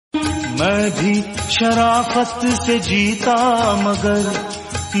मैं भी शराफत से जीता मगर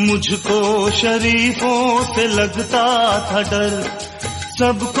मुझको शरीफों से लगता था डर।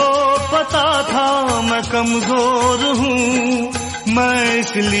 सबको पता था मैं कमजोर हूँ, मैं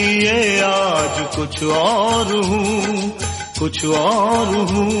इसलिए आज कुछ और हूँ, कुछ और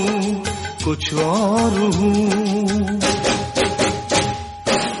हूँ, कुछ और हूँ।